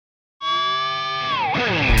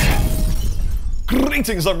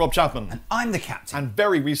Greetings, I'm Rob Chapman. And I'm the captain. And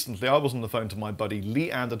very recently I was on the phone to my buddy Lee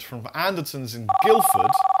Anderton from Andertons in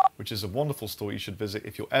Guildford, which is a wonderful store you should visit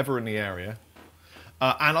if you're ever in the area.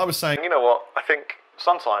 And I was saying, you know what, I think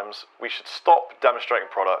sometimes we should stop demonstrating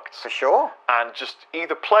products. For sure. And just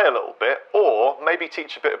either play a little bit or maybe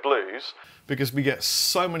teach a bit of blues, because we get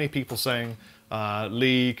so many people saying,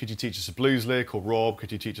 Lee, could you teach us a blues lick? Or Rob,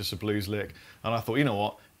 could you teach us a blues lick? And I thought, you know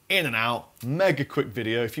what, in and out, mega quick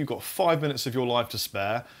video. If you've got 5 minutes of your life to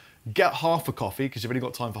spare, get half a coffee, because you've only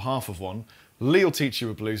got time for half of one. Lee will teach you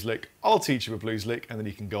a blues lick, I'll teach you a blues lick, and then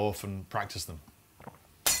you can go off and practice them.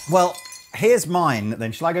 Well, here's mine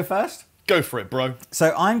then. Shall I go first? Go for it, bro.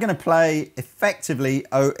 So I'm going to play effectively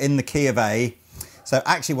in the key of A. So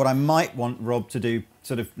actually what I might want Rob to do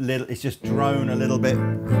sort of little is just drone a little bit.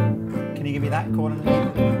 Can you give me that chord?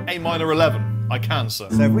 A minor 11. I can, sir.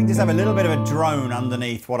 So if we can just have a little bit of a drone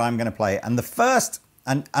underneath what I'm going to play. And the first,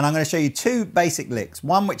 and I'm going to show you two basic licks.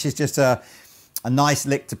 One which is just a nice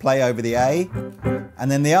lick to play over the A. And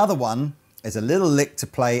then the other one is a little lick to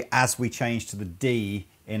play as we change to the D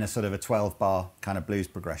in a sort of a 12-bar kind of blues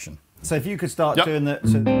progression. So if you could start doing the...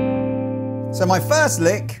 So my first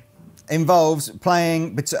lick involves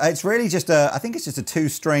playing... It's really just I think it's just a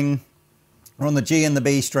 2-string. We're on the G and the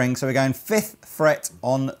B string. So we're going 5th fret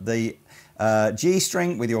on the G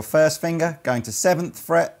string with your first finger, going to 7th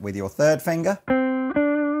fret with your 3rd finger.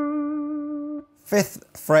 5th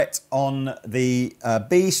fret on the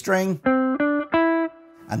B string.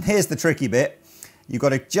 And here's the tricky bit. You've got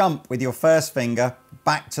to jump with your first finger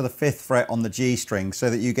back to the 5th fret on the G string so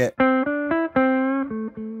that you get...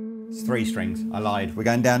 It's 3 strings, I lied. We're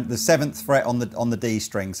going down to the 7th fret on the D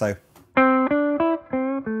string, so...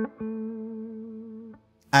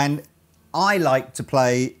 And I like to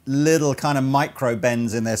play little kind of micro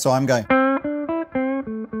bends in there, so I'm going...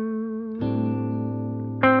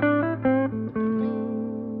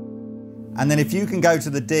 And then if you can go to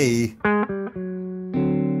the D,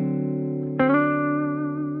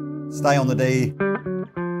 stay on the D,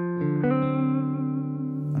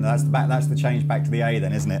 and that's the change back to the A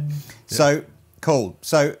then, isn't it? Yeah. So, cool.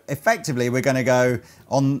 So effectively we're going to go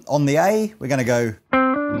on the A, we're going to go...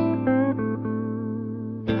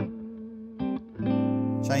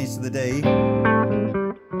 Change to the D.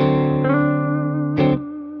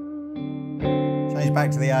 Change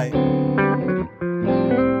back to the A.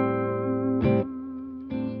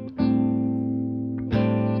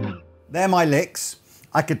 They're my licks.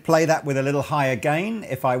 I could play that with a little higher gain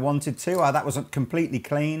if I wanted to. That wasn't completely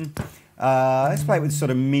clean. Let's play it with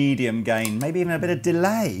sort of medium gain, maybe even a bit of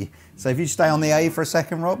delay. So if you stay on the A for a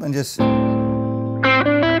second, Rob, and just...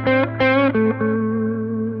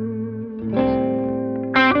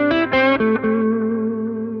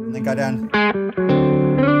 Go down.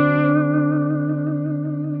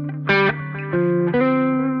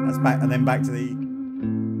 That's back, and then back to the...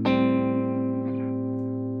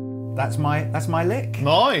 That's my lick.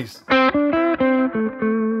 Nice.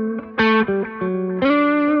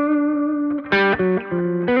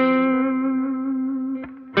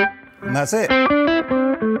 And that's it.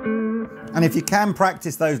 And if you can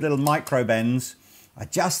practice those little micro bends, I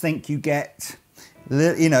just think you get,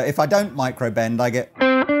 you know, if I don't micro bend, I get...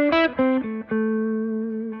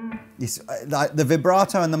 Like the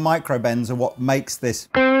vibrato and the micro bends are what makes this.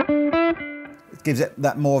 It gives it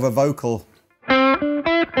that more of a vocal.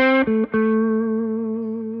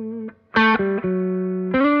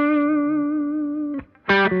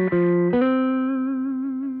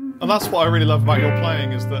 And that's what I really love about your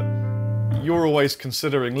playing, is that you're always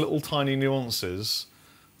considering little tiny nuances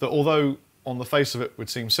that, although on the face of it would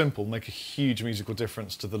seem simple, make a huge musical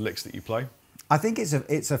difference to the licks that you play. I think it's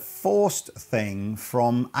a forced thing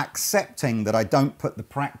from accepting that I don't put the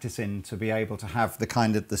practice in to be able to have the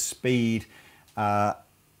kind of the speed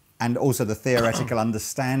and also the theoretical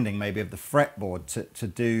understanding maybe of the fretboard to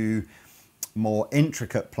do more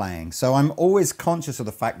intricate playing. So I'm always conscious of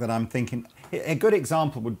the fact that I'm thinking, a good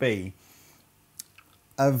example would be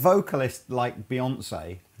a vocalist like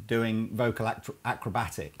Beyonce doing vocal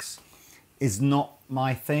acrobatics is not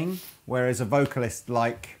my thing, whereas a vocalist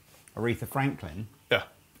like Aretha Franklin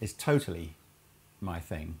is totally my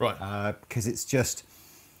thing. Right. Because it's just,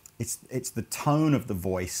 it's the tone of the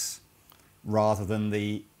voice rather than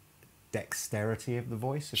the dexterity of the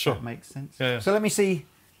voice, if that makes sense. Yeah, yeah. So let me see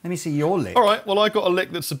your lick. All right, well, I got a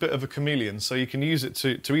lick that's a bit of a chameleon, so you can use it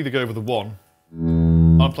to either go over the 1,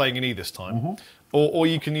 I'm playing in E this time, or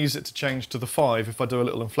you can use it to change to the 5 if I do a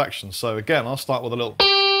little inflection. So again, I'll start with a little... Do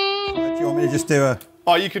you want me to just do a...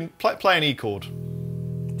 Oh, you can play an E chord.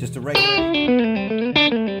 Just a regular...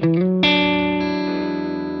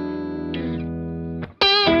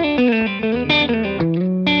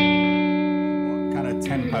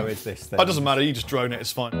 is this thing? It doesn't matter, you just drone it,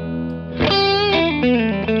 it's fine.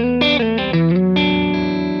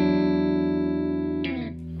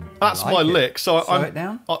 That's my lick, so Slow it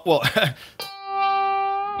down? Well,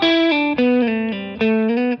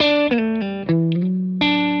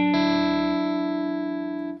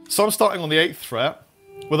 so I'm starting on the 8th fret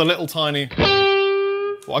with a little tiny,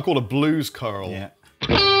 what I call a blues curl. Yeah.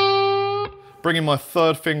 Bringing my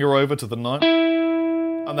 3rd finger over to the 9th,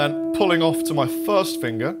 and then pulling off to my 1st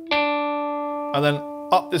finger, and then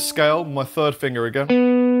up this scale, my 3rd finger again,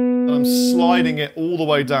 and I'm sliding it all the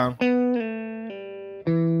way down.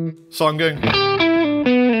 So I'm going,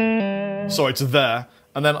 sorry, to there,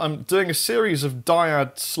 and then I'm doing a series of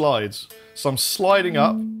dyad slides. So I'm sliding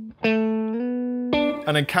up,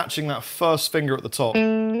 and then catching that 1st finger at the top.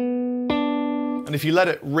 And if you let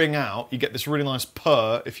it ring out, you get this really nice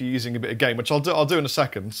purr if you're using a bit of gain, which I'll do in a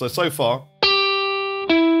second. So far.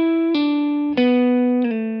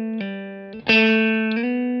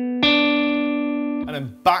 And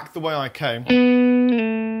then back the way I came.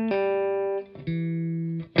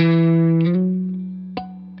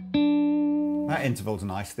 That interval's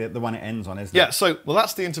nice, the one it ends on, isn't it? Yeah, so, well,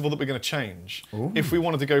 that's the interval that we're going to change. Ooh. If we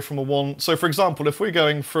wanted to go from a 1, so for example, if we're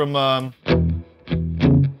going from, that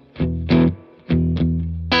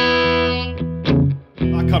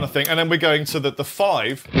kind of thing, and then we're going to the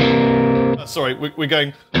 5, sorry, we're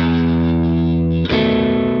going,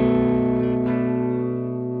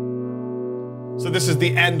 so this is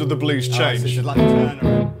the end of the blues change. So this is like a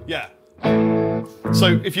turnaround. Yeah.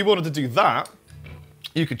 So if you wanted to do that,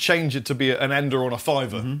 you could change it to be an ender on a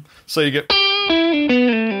 5er. So you get,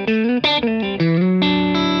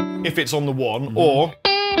 if it's on the 1, or...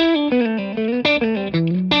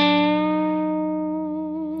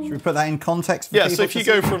 Should we put that in context for yeah, people? so if you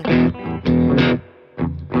go from...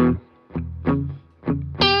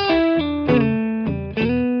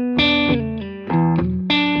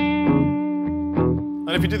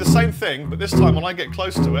 And if you do the same thing, but this time when I get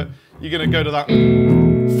close to it, you're going to go to that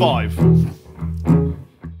 5.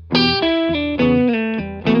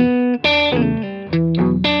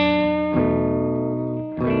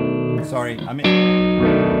 Sorry, I mean...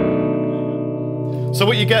 So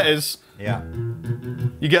what you get is... Yeah.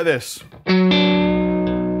 You get this. And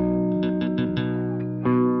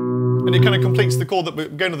it kind of completes the chord that we're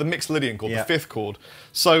going to the mixed Lydian chord, the 5th chord.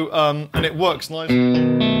 So, and it works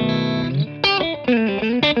nicely.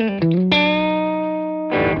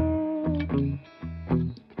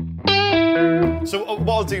 So what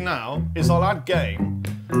I'll do now is I'll add gain,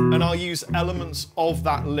 and I'll use elements of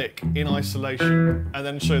that lick in isolation, and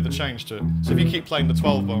then show the change to it. So if you keep playing the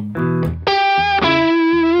 12 bar.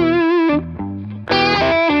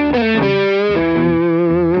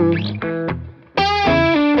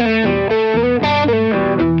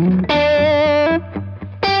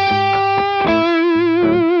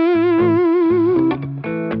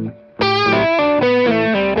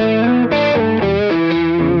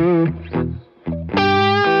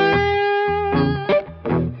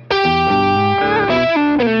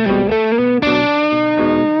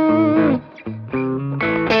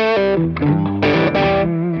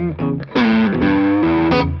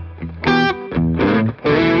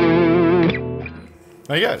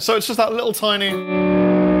 There you go. So it's just that little tiny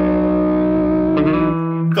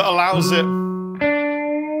that allows it,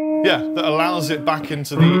 yeah, that allows it back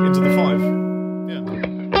into the 5. Yeah.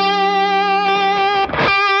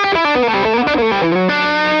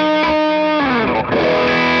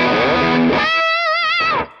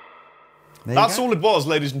 That's all it was,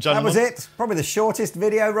 ladies and gentlemen. That was it. Probably the shortest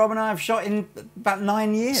video Rob and I have shot in about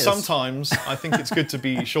 9 years. Sometimes I think it's good to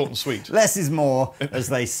be short and sweet. Less is more, as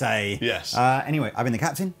they say. Yes. Anyway, I've been the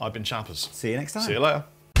captain. I've been Chappers. See you next time. See you later.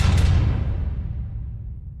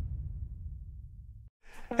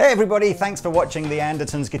 Hey everybody, thanks for watching the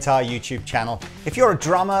Andertons Guitar YouTube channel. If you're a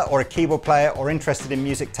drummer or a keyboard player or interested in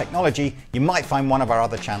music technology, you might find one of our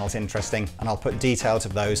other channels interesting, and I'll put details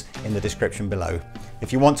of those in the description below.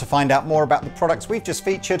 If you want to find out more about the products we've just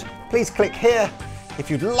featured, please click here. If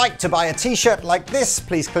you'd like to buy a t-shirt like this,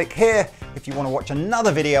 please click here. If you want to watch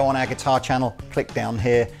another video on our guitar channel, click down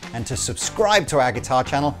here. And to subscribe to our guitar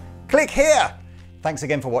channel, click here. Thanks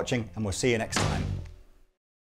again for watching, and we'll see you next time.